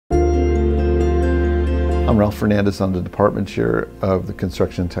I'm Ralph Fernandez. I'm the department chair of the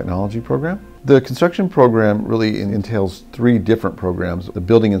Construction Technology program. The construction program really entails three different programs: the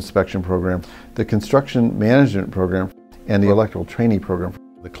building inspection program, the construction management program, and the electrical trainee program.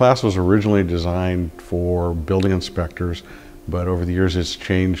 The class was originally designed for building inspectors, but over the years it's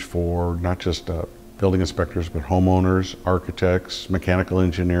changed for not just building inspectors, but homeowners, architects, mechanical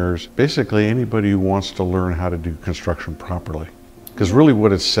engineers, basically anybody who wants to learn how to do construction properly. Because really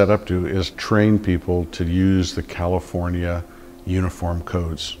what it's set up to is train people to use the California uniform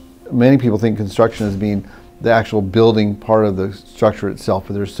codes. Many people think construction as being the actual building part of the structure itself,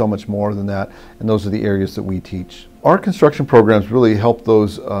 but there's so much more than that, and those are the areas that we teach. Our construction programs really help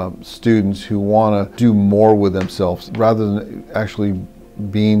those students who want to do more with themselves, rather than actually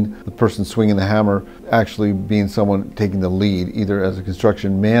being the person swinging the hammer, actually being someone taking the lead, either as a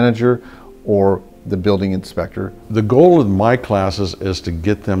construction manager or the building inspector. The goal of my classes is to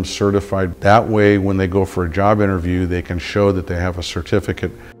get them certified. That way, when they go for a job interview, they can show that they have a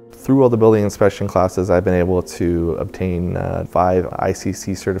certificate. Through all the building inspection classes, I've been able to obtain 5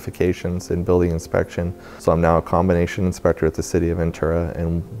 ICC certifications in building inspection. So I'm now a combination inspector at the City of Ventura,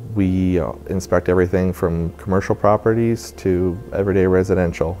 and we inspect everything from commercial properties to everyday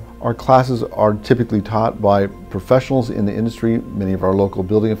residential. Our classes are typically taught by professionals in the industry. Many of our local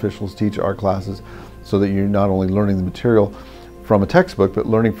building officials teach our classes, so that you're not only learning the material from a textbook, but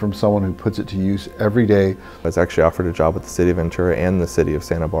learning from someone who puts it to use every day. I was actually offered a job with the City of Ventura and the City of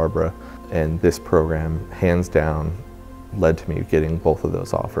Santa Barbara, and this program, hands down, led to me getting both of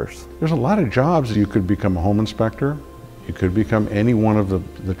those offers. There's a lot of jobs. You could become a home inspector. You could become any one of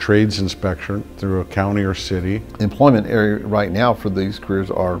the trades inspector through a county or city. Employment area right now for these careers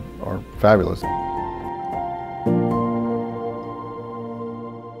are fabulous.